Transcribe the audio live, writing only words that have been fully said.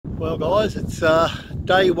Well guys, it's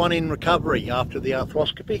day one in recovery after the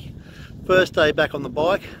arthroscopy. First day back on the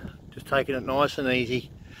bike, just taking it nice and easy,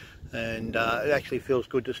 and it actually feels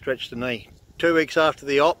good to stretch the knee. 2 weeks after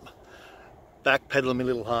the op, back pedaling me a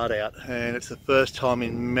little hard out, and it's the first time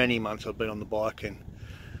in many months I've been on the bike, and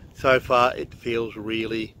so far it feels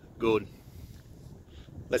really good.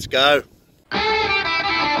 Let's go.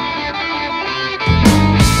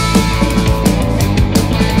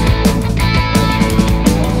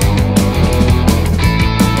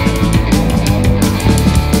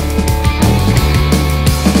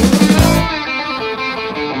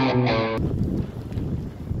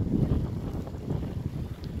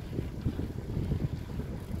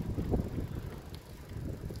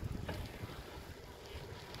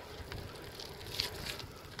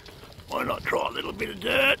 Why not try a little bit of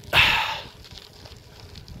dirt?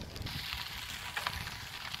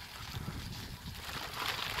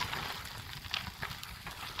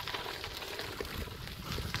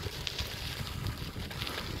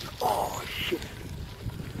 Oh shit.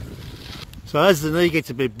 So as the knee gets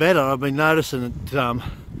a bit better, I've been noticing it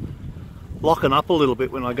locking up a little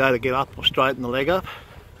bit when I go to get up or straighten the leg up.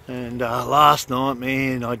 And last night,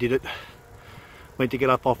 man, I did it. Went to get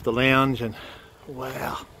up off the lounge and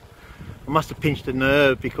wow. I must have pinched a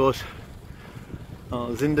nerve because I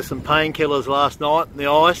was into some painkillers last night in the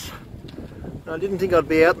ice. I didn't think I'd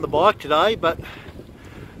be out on the bike today, but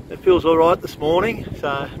it feels alright this morning,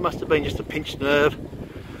 so it must have been just a pinched nerve.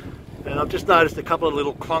 And I've just noticed a couple of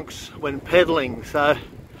little clunks when pedaling, so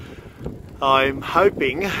I'm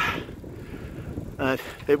hoping that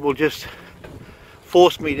it will just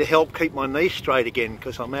force me to help keep my knee straight again,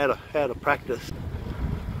 because I'm out of practice.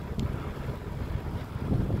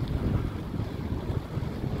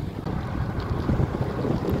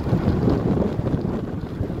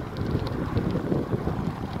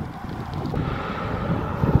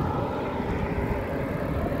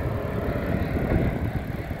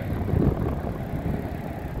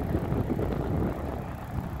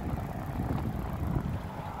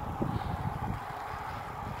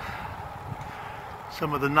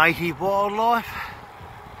 Some of the native wildlife.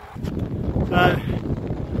 So,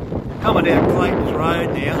 coming down Clayton's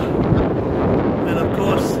Road now, and of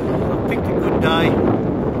course I've picked a good day,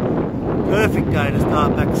 perfect day to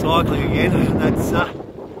start back cycling again, and that's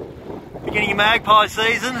beginning of magpie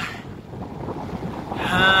season.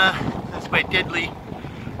 That's where deadly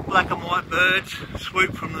black and white birds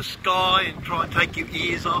swoop from the sky and try and take your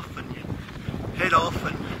ears off and your head off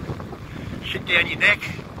and shit down your neck.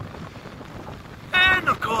 And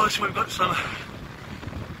of course we've got some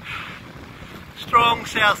strong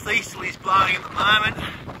southeasterlies blowing at the moment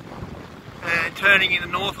and turning into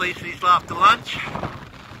northeasterlies after lunch.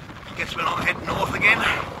 Guess we're not heading north again,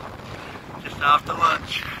 just after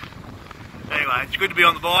lunch. Anyway, it's good to be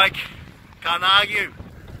on the bike, can't argue.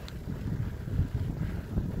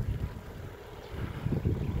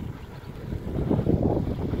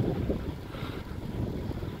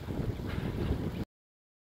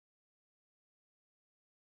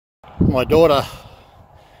 My daughter,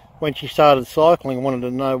 when she started cycling, wanted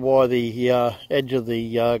to know why the edge of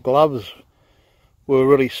the gloves were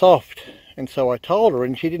really soft, and so I told her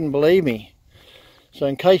and she didn't believe me. So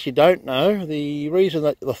in case you don't know, the reason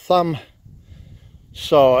that the thumb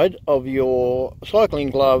side of your cycling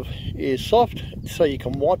glove is soft, so you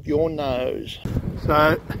can wipe your nose.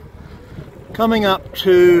 So coming up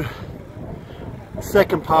to the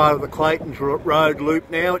second part of the Clayton's Road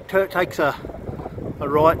loop now, it takes a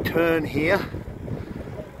right turn here,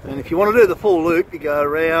 and if you want to do the full loop you go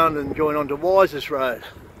around and join onto Wises Road.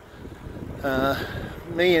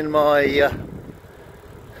 Me and my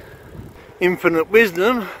infinite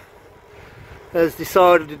wisdom has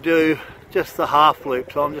decided to do just the half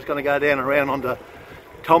loop, so I'm just going to go down and around onto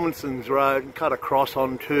Tomlinson's Road and cut across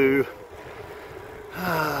onto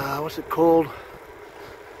what's it called?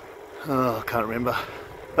 Oh, I can't remember,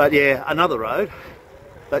 but yeah, another road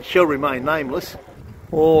that shall remain nameless.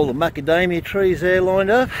 All the macadamia trees there lined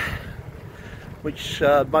up, which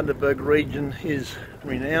Bundaberg region is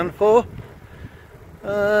renowned for.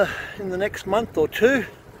 In the next month or two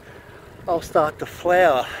I'll start to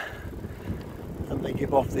flower, and they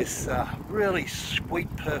give off this really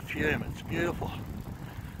sweet perfume. It's beautiful.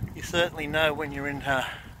 You certainly know when you're in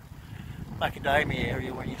macadamia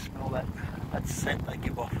area when you smell that scent they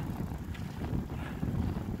give off.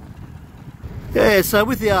 Yeah, so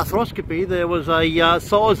with the arthroscopy there was a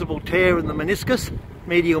sizable tear in the meniscus,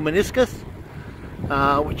 medial meniscus,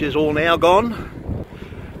 which is all now gone.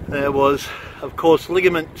 There was of course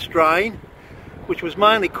ligament strain, which was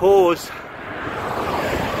mainly caused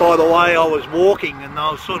by the way I was walking, and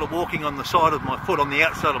I was sort of walking on the side of my foot, on the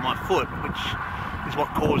outside of my foot, which is what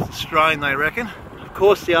caused the strain, they reckon. Of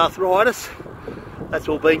course, the arthritis, that's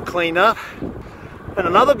all been cleaned up. And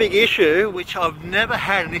another big issue, which I've never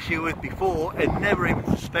had an issue with before and never even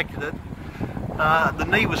suspected it, the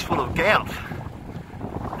knee was full of gout.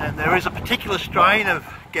 And there is a particular strain of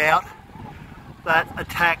gout that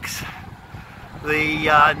attacks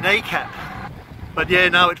the kneecap. But yeah,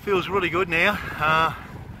 no, it feels really good now.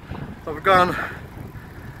 I've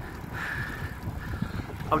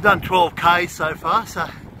done 12 Ks so far, so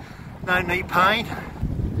no knee pain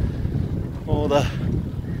or the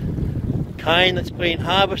cane that's been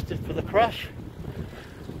harvested for the crush,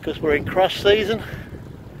 because we're in crush season.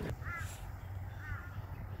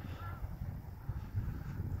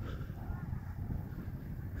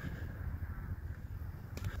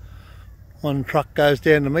 One truck goes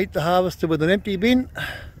down to meet the harvester with an empty bin.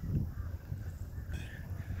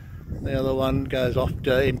 The other one goes off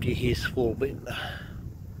to empty his full bin.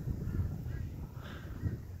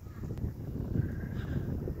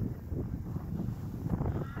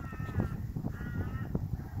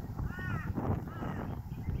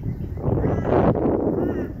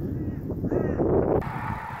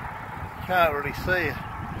 Can't really see it.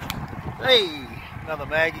 Hey, another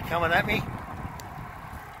Maggie coming at me.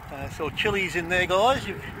 Saw chilies in there, guys.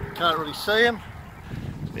 You can't really see them.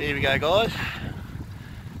 There we go, guys.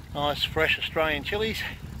 Nice fresh Australian chilies.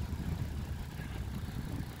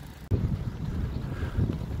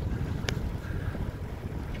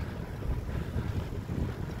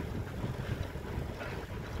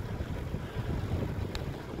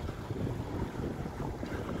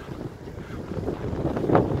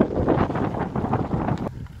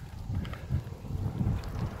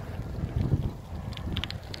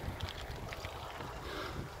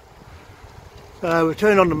 So we've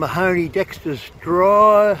turned on to Mahoney Dexter's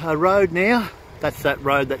road now. That's that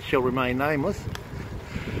road that shall remain nameless.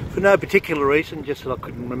 For no particular reason, just that I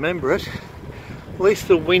couldn't remember it. At least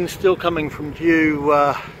the wind's still coming from due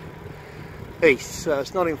east, so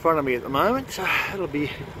it's not in front of me at the moment, so it'll be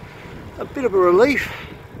a bit of a relief.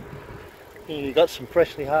 And we've got some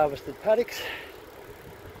freshly harvested paddocks.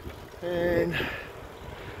 And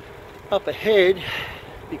up ahead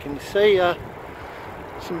you can see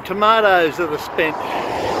some tomatoes that are spent.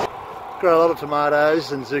 Grow a lot of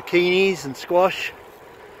tomatoes and zucchinis and squash,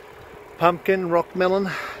 pumpkin, rock melon,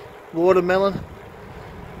 watermelon,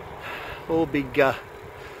 all big, and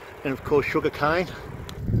of course sugar cane.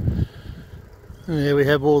 And there we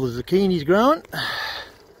have all the zucchinis growing.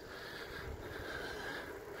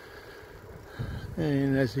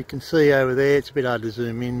 And as you can see over there, it's a bit hard to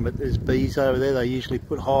zoom in, but there's bees over there. They usually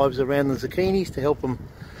put hives around the zucchinis to help them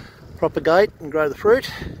propagate and grow the fruit.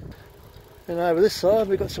 And over this side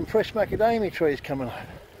we've got some fresh macadamia trees coming up.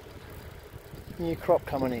 New crop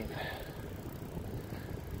coming in.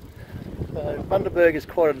 So Bundaberg is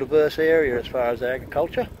quite a diverse area as far as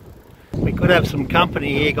agriculture. We could have some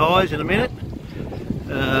company here, guys, in a minute.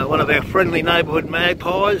 One of our friendly neighbourhood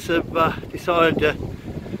magpies have decided to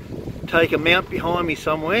take a mount behind me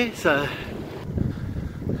somewhere, so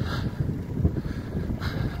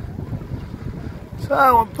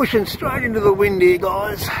I'm pushing straight into the wind here,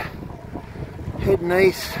 guys. Heading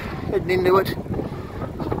east, heading into it.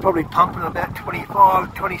 Probably pumping about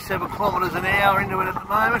 25, 27 kilometres an hour into it at the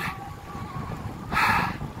moment.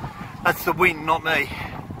 That's the wind, not me.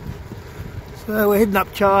 So we're heading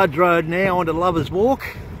up Charge Road now onto Lovers Walk.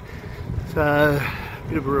 So a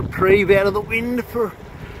bit of a reprieve out of the wind for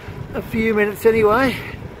a few minutes anyway.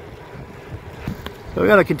 So we're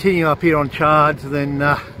going to continue up here on Charge, then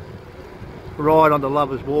ride onto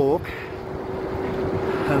Lovers Walk,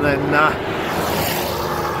 and then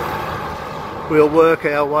we'll work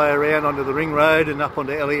our way around onto the Ring Road and up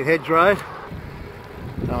onto Elliott Hedge Road.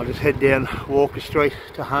 And I'll just head down Walker Street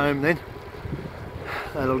to home then.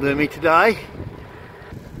 That'll do me today.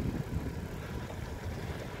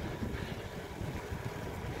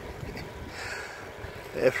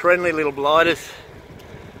 They're friendly little blighters.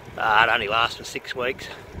 It only lasts for 6 weeks.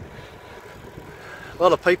 A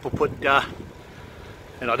lot of people put,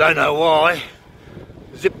 and I don't know why,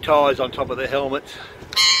 zip ties on top of their helmets.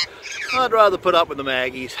 I'd rather put up with the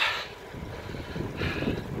Maggies.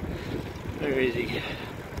 Where is he?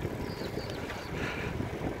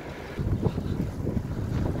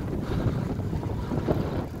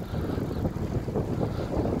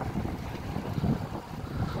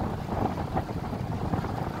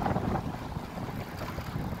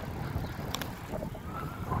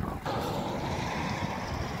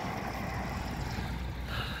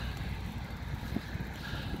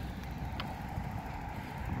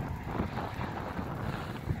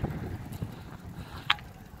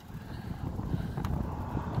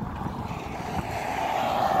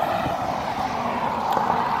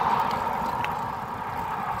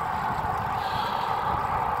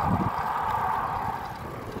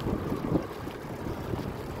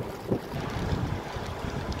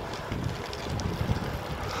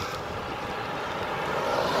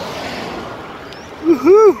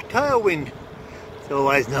 Woohoo! Tailwind. It's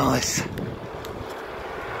always nice.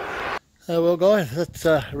 Well guys, that's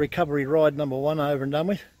recovery ride number 1 over and done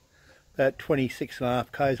with. About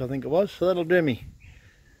 26.5 k's I think it was, so that'll do me.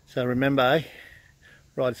 So remember,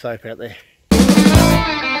 ride safe out there.